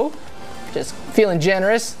too. Just feeling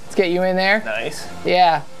generous. Let's get you in there. Nice.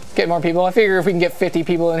 Yeah, get more people. I figure if we can get 50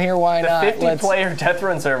 people in here, why not? The 50-player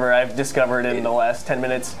Deathrun server I've discovered in the last 10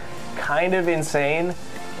 minutes, kind of insane.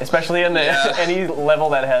 Especially in any level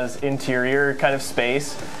that has interior kind of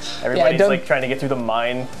space. Everybody's like trying to get through the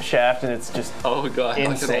mine shaft, and it's just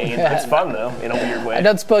insane. It's fun though, in a weird way. I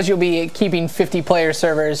don't suppose you'll be keeping 50-player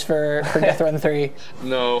servers for Deathrun 3.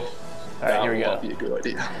 No. All right, here we go. That would be a good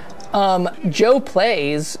idea. Joe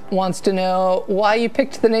Plays wants to know why you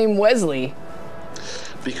picked the name Wsly.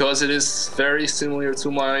 Because it is very similar to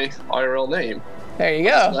my IRL name. There you go.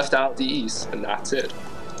 Just left out the E's, and that's it.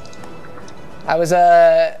 I was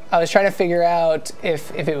trying to figure out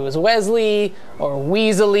if it was Wsly or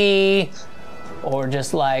Wsly or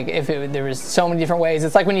just like there was so many different ways.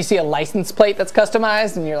 It's like when you see a license plate that's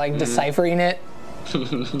customized and you're like deciphering it.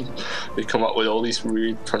 They come up with all these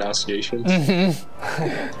weird pronunciations.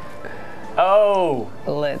 Oh,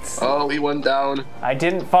 he went down. I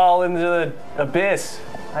didn't fall into the abyss.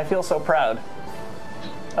 I feel so proud.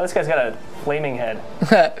 Oh, this guy's got a flaming head.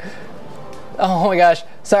 Oh my gosh,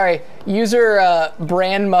 sorry. User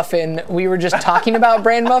Brand Muffin, we were just talking about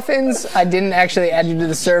brand muffins. I didn't actually add you to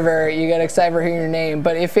the server. You got excited for hearing your name.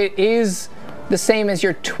 But if it is the same as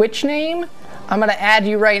your Twitch name, I'm going to add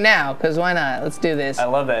you right now, because why not? Let's do this. I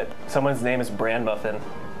love that someone's name is Brand Muffin.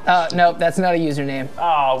 Nope, that's not a username.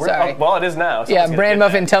 Oh, sorry. Well, it is now. Yeah, Brand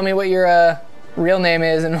Muffin, tell me what your real name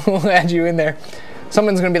is, and we'll add you in there.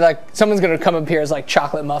 Someone's going to come up here as like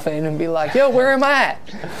Chocolate Muffin and be like, yo, where am I at?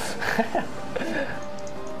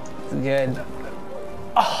 Good.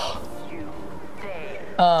 Oh.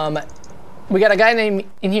 We got a guy named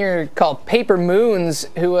in here called Paper Moons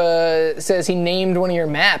who says he named one of your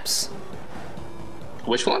maps.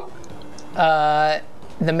 Which one? The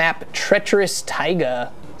map Treacherous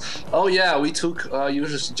Taiga. Oh yeah, we took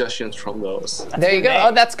user suggestions from those. There you go.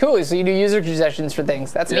 Oh, that's cool. So you do user suggestions for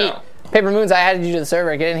things. That's neat. Paper Moons, I added you to the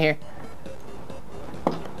server. Get in here.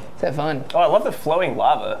 Let's have fun. Oh, I love the flowing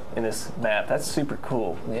lava in this map. That's super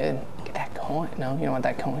cool. Good. Get that coin. No, you don't want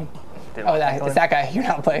that coin. It's that guy. You're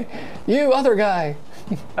not playing. You other guy.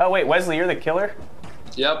 Oh wait, Wsly, you're the killer?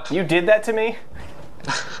 Yep. You did that to me?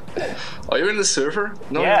 Are you in the server?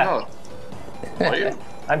 No, yeah. you're not. Are you?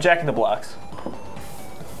 I'm jacking the blocks.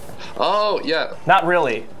 Oh, yeah. Not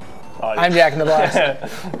really. I'm jacking the blocks.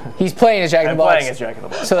 He's playing as jacking the blocks. I'm playing as jacking the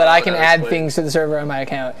blocks. So that I can add things to the server on my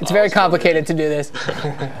account. It's very complicated to do this.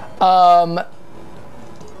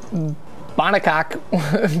 Banakak.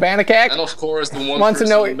 And of course, the one wants person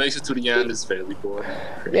to know who makes it to the end is fairly poor.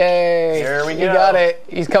 Yay. There we go. He got it.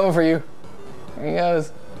 He's coming for you. There he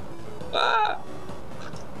goes.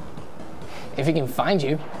 If he can find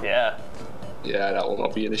you. Yeah. Yeah, that will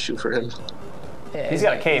not be an issue for him. Yeah, he's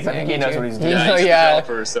got a cape. I think he knows what he's doing. Yeah, he's a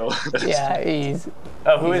developer, so... yeah, he's...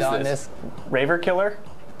 Oh, who is this? Raver Killer?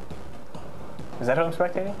 Is that who I'm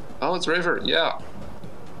spectating? Oh, it's Raver, yeah.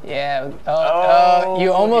 Yeah.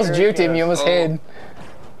 You almost juked him. You almost hid.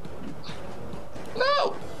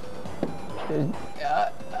 No!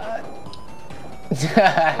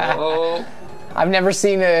 I've never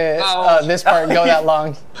seen this part go that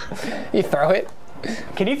long. You throw it?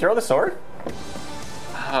 Can you throw the sword?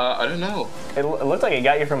 I don't know. It looked like it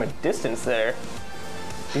got you from a distance there.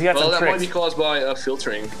 He's got some that tricks. might be caused by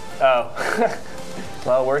filtering. Oh.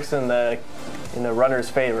 Well, it works in the runner's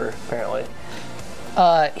favor, apparently.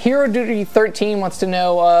 Hero Duty 13 wants to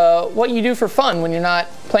know what you do for fun when you're not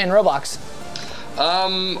playing Roblox.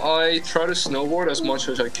 I try to snowboard as much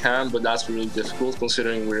as I can, but that's really difficult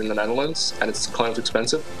considering we're in the Netherlands and it's kind of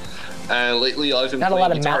expensive. And lately I've been not playing a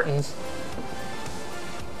lot of guitar. mountains.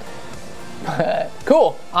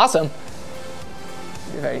 Cool, awesome.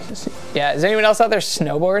 Yeah, is anyone else out there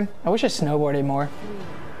snowboard? I wish I snowboarded more.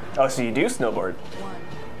 Oh, so you do snowboard?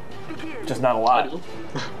 Just not a lot.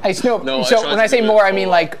 I snow. No, so when I say more, I mean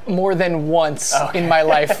full. like more than once in my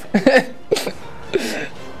life.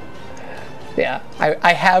 Yeah,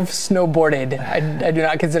 I have snowboarded. I do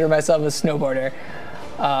not consider myself a snowboarder.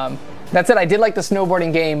 That said, I did like the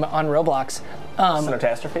snowboarding game on Roblox.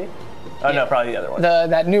 Snowtastrophe? Oh, no, probably the other one.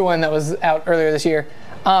 That new one that was out earlier this year.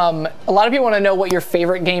 A lot of people want to know what your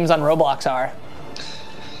favorite games on Roblox are.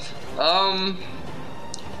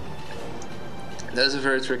 That's a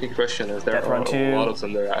very tricky question. As there Deathrun are 2, a lot of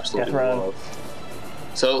them. There are absolutely a lot of.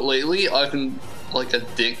 So lately, I've been like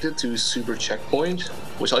addicted to Super Checkpoint,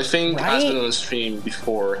 which I think has been on the stream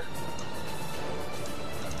before.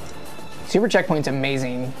 Super Checkpoint's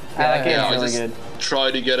amazing. Yeah, that game's I really just good.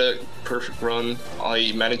 try to get a perfect run.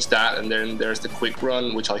 I manage that, and then there's the quick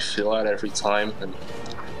run, which I fail at every time, and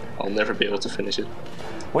I'll never be able to finish it.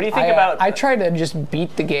 What do you think about... I try to just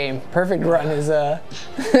beat the game. Perfect run is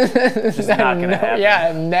just not going to happen.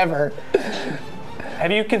 Yeah, never.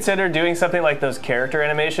 Have you considered doing something like those character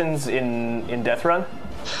animations in Deathrun?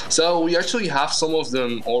 So we actually have some of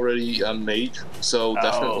them already made, so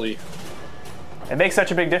definitely. It makes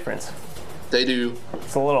such a big difference. They do.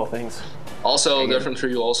 It's the little things. Also, Deathrun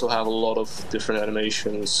 3 will also have a lot of different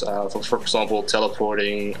animations, for example,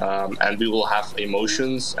 teleporting, and we will have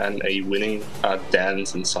emotions and a winning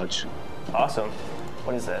dance and such. Awesome.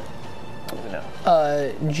 What is that? I don't know.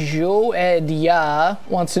 Joe Ed Ya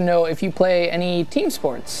wants to know if you play any team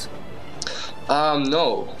sports.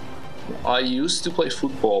 No. I used to play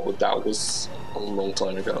football, but that was a long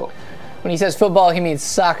time ago. When he says football, he means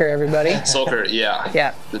soccer, everybody. Soccer, yeah.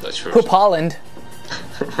 Yeah. The Dutch version. Hoop Holland.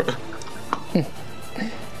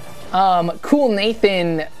 Cool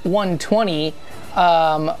Nathan 120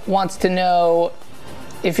 wants to know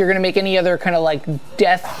if you're gonna make any other kind of like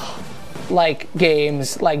death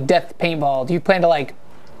games, like Death Paintball. Do you plan to like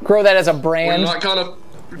grow that as a brand? We're not kind of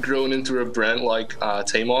grown into a brand like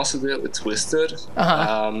Tamos did with Twisted.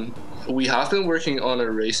 We have been working on a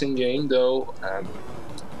racing game though,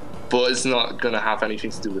 but it's not gonna have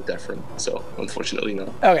anything to do with Deathrun, so unfortunately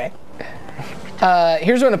no. Okay.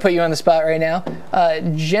 Here's one to put you on the spot right now.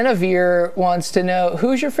 Genevieve wants to know,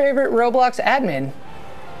 who's your favorite Roblox admin?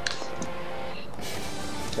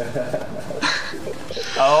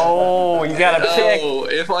 Oh, you gotta pick. Oh,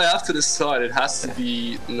 if I have to decide, it has to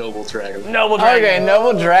be Noble Dragon. Noble Dragon. Okay,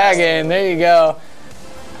 Noble Dragon. There you go.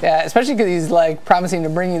 Yeah, especially because he's like promising to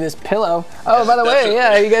bring you this pillow. Oh, by the way,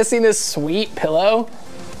 yeah, you guys seen this sweet pillow?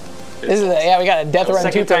 This is yeah, we got a Deathrun 2 pillow.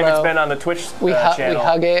 Second time it's been on the Twitch channel. We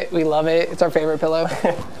hug it. We love it. It's our favorite pillow.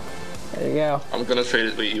 There you go. I'm gonna trade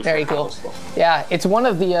it with you. Very cool. Yeah, it's one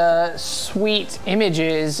of the sweet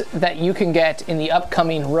images that you can get in the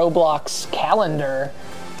upcoming Roblox calendar,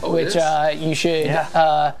 which you should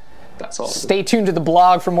That's awesome. Stay tuned to the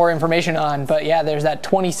blog for more information on. But yeah, there's that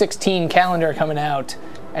 2016 calendar coming out,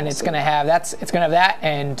 and it's gonna have that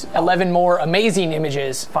and 11 more amazing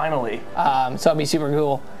images. Finally. So it'll be super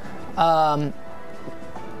cool.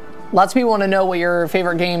 Lots of people want to know what your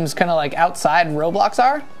favorite games kind of like outside Roblox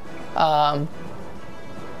are.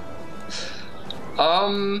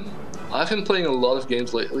 I've been playing a lot of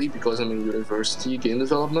games lately because I'm in university game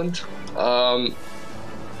development. I've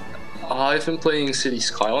been playing City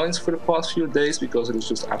Skylines for the past few days because it is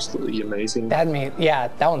just absolutely amazing. That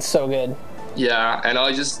one's so good. Yeah, and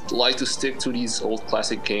I just like to stick to these old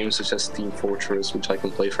classic games such as Team Fortress, which I can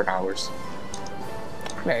play for hours.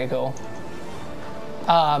 Very cool.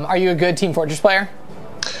 Are you a good Team Fortress player?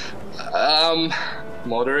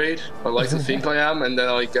 Moderate. I like to think I am, and then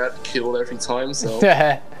I get killed every time, so...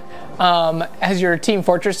 Has your Team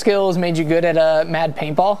Fortress skills made you good at Mad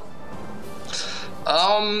Paintball?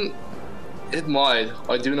 It might.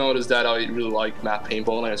 I do notice that I really like Mad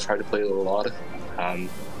Paintball, and I try to play it a lot.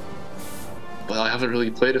 But I haven't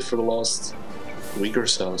really played it for the last week or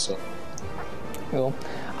so, Cool.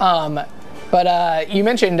 But you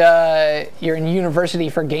mentioned you're in university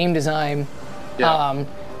for game design,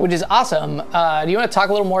 which is awesome. Do you want to talk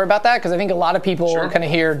a little more about that? Because I think a lot of people kind of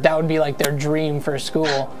hear that would be like their dream for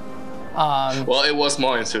school. Well, it was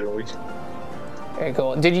mine, certainly. Very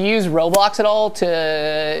cool. Did you use Roblox at all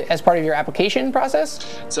as part of your application process?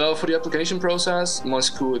 So for the application process, my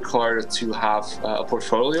school required to have a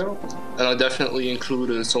portfolio, and I definitely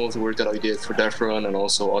included some of the work that I did for Deathrun and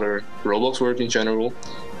also other Roblox work in general.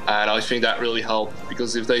 And I think that really helped,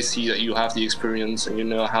 because if they see that you have the experience and you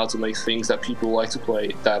know how to make things that people like to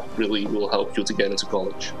play, that really will help you to get into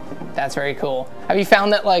college. That's very cool. Have you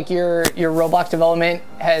found that like your Roblox development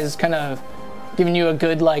has kind of given you a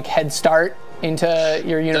good like head start into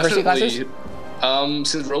your university classes?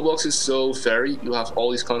 Since Roblox is so varied, you have all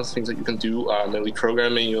these kinds of things that you can do, mainly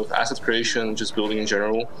programming, you have asset creation, just building in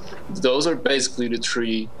general. Those are basically the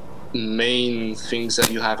three main things that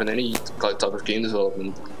you have in any type of game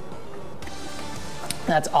development.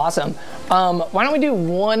 That's awesome. Why don't we do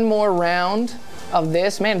one more round of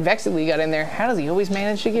this? Man, Wsly got in there. How does he always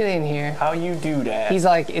manage to get in here? How you do that? He's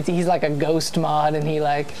like a ghost mod, and he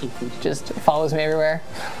like just follows me everywhere.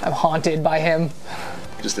 I'm haunted by him.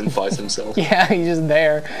 Just invites himself. Yeah, he's just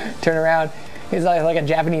there. Turn around. He's like a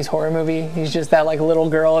Japanese horror movie. He's just that like little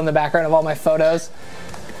girl in the background of all my photos.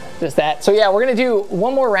 Just that. So yeah, we're gonna do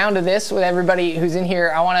one more round of this with everybody who's in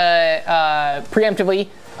here. I want to preemptively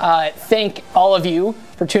thank all of you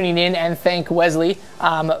for tuning in and thank Wsly.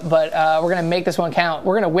 But we're gonna make this one count.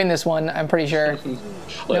 We're gonna win this one. I'm pretty sure.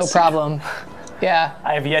 No problem. Yeah.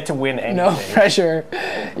 I have yet to win anything. No pressure.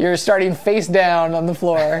 You're starting face down on the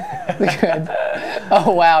floor. Good.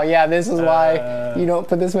 Oh wow, yeah, this is why you don't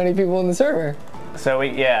put this many people in the server. So we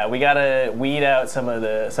gotta weed out some of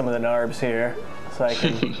the narbs here, so I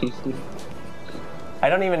can. I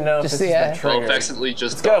don't even know if this is the trigger. Well, effectively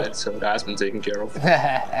just died, so it has been taken care of.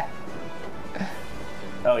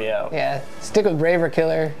 Oh yeah. Yeah, stick with Braver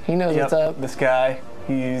Killer. He knows what's up. This guy,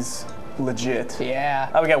 he's legit. Yeah.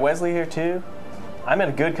 Oh, we got Wsly here too. I'm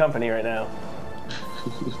in good company right now.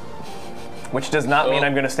 Which does not mean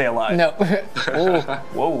I'm going to stay alive. No.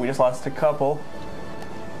 Whoa, we just lost a couple.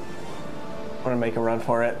 I'm going to make a run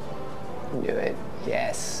for it. Do it.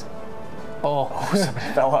 Yes. Oh.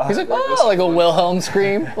 Somebody fell off. He's like, oh, like a Wilhelm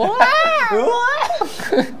scream.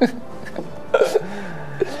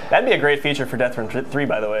 That'd be a great feature for Deathrun 3,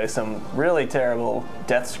 by the way. Some really terrible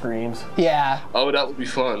death screams. Yeah. Oh, that would be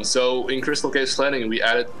fun. So in Crystal Cave Sledding, we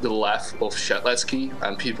added the laugh of Wsly,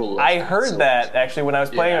 and people loved I heard that, actually, when I was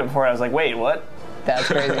playing it before. I was like, wait, what? That's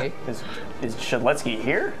crazy. Is Wsly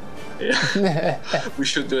here? Yeah. We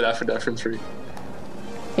should do that for Deathrun 3.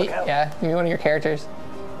 Yeah, give me one of your characters.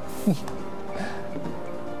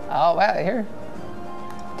 Oh, wow, here.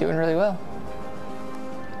 Doing really well.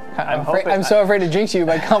 I'm so afraid to jinx you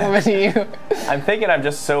by complimenting you. I'm thinking I'm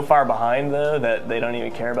just so far behind though that they don't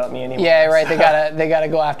even care about me anymore. Yeah, right. They gotta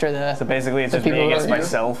go after the. So basically, it's just me against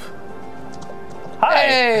myself. Hi.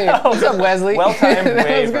 Hey, what's up, Wsly? Well-timed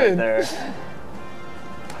wave right there.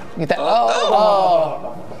 Get that.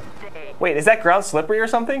 Oh. Wait, is that ground slippery or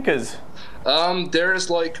something? Cause. There's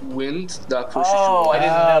like wind that pushes you. Oh, I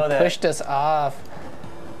didn't know that. Pushed us off.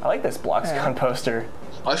 I like this Bloxcon poster.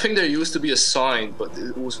 I think there used to be a sign, but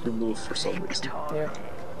it was removed for some reason. Yeah.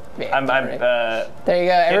 There you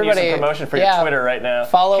go, everybody. Use some promotion for your Twitter right now.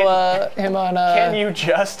 Follow him on. Can you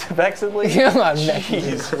just Wsly? Come on,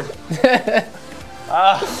 jeez.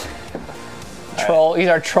 Troll. He's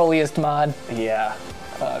our trolliest mod. Yeah.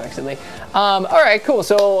 Wsly. All right, cool.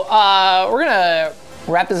 So we're gonna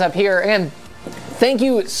wrap this up here. Again, thank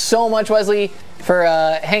you so much, Wsly, for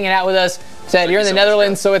hanging out with us. Said you're in the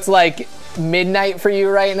Netherlands, so it's like midnight for you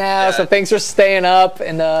right now, so thanks for staying up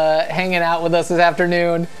and hanging out with us this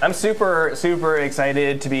afternoon. I'm super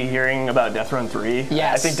excited to be hearing about Deathrun 3.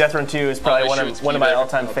 Yes. I think Deathrun 2 is probably one of my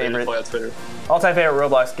all-time favorite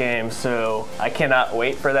Roblox games, so I cannot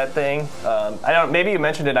wait for that thing. Maybe you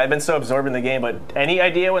mentioned it, I've been so absorbed in the game, but any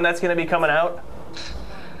idea when that's going to be coming out?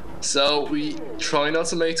 So we try not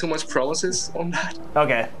to make too much promises on that.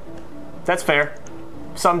 Okay, that's fair.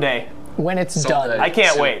 Someday. When it's done. I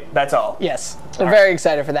can't wait, that's all. Yes, we're very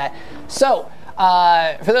excited for that. So,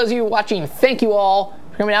 for those of you watching, thank you all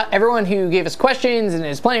for coming out. Everyone who gave us questions and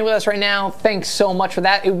is playing with us right now, thanks so much for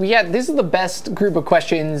that. This is the best group of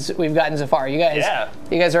questions we've gotten so far. You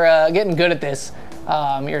guys are getting good at this.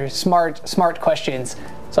 You're smart questions,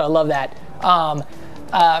 so I love that.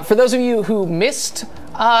 For those of you who missed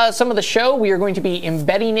some of the show, we are going to be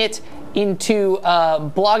embedding it into a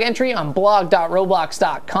blog entry on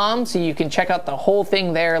blog.roblox.com, so you can check out the whole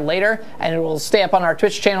thing there later, and it will stay up on our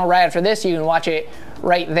Twitch channel right after this. You can watch it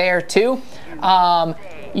right there too.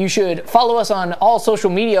 You should follow us on all social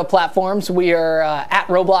media platforms. We are at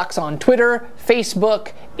Roblox on Twitter,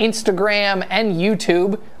 Facebook, Instagram, and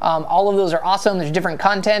YouTube. All of those are awesome. There's different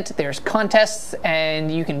content, there's contests,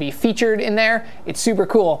 and you can be featured in there. It's super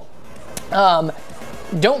cool.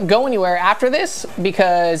 Don't go anywhere after this,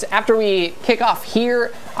 because after we kick off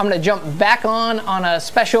here, I'm going to jump back on a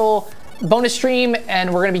special bonus stream,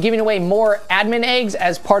 and we're going to be giving away more admin eggs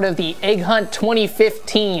as part of the Egg Hunt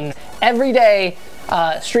 2015. Every day,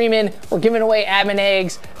 streaming, we're giving away admin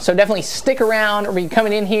eggs, so definitely stick around. We're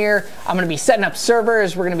coming in here. I'm going to be setting up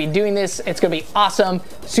servers. We're going to be doing this. It's going to be awesome,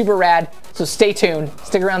 super rad, so stay tuned.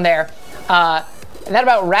 Stick around there. And that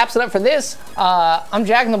about wraps it up for this. I'm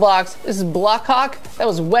Jack in the Blocks. This is Blockhawk. That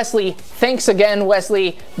was Wsly. Thanks again,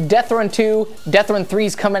 Wsly. Deathrun 2, Deathrun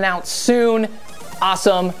 3's coming out soon.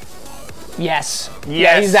 Awesome. Yes.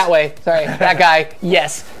 Yeah, he's that way. Sorry, that guy.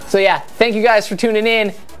 Yes. So yeah, thank you guys for tuning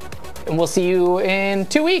in, and we'll see you in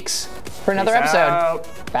 2 weeks for another episode.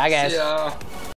 Bye, guys. Yeah.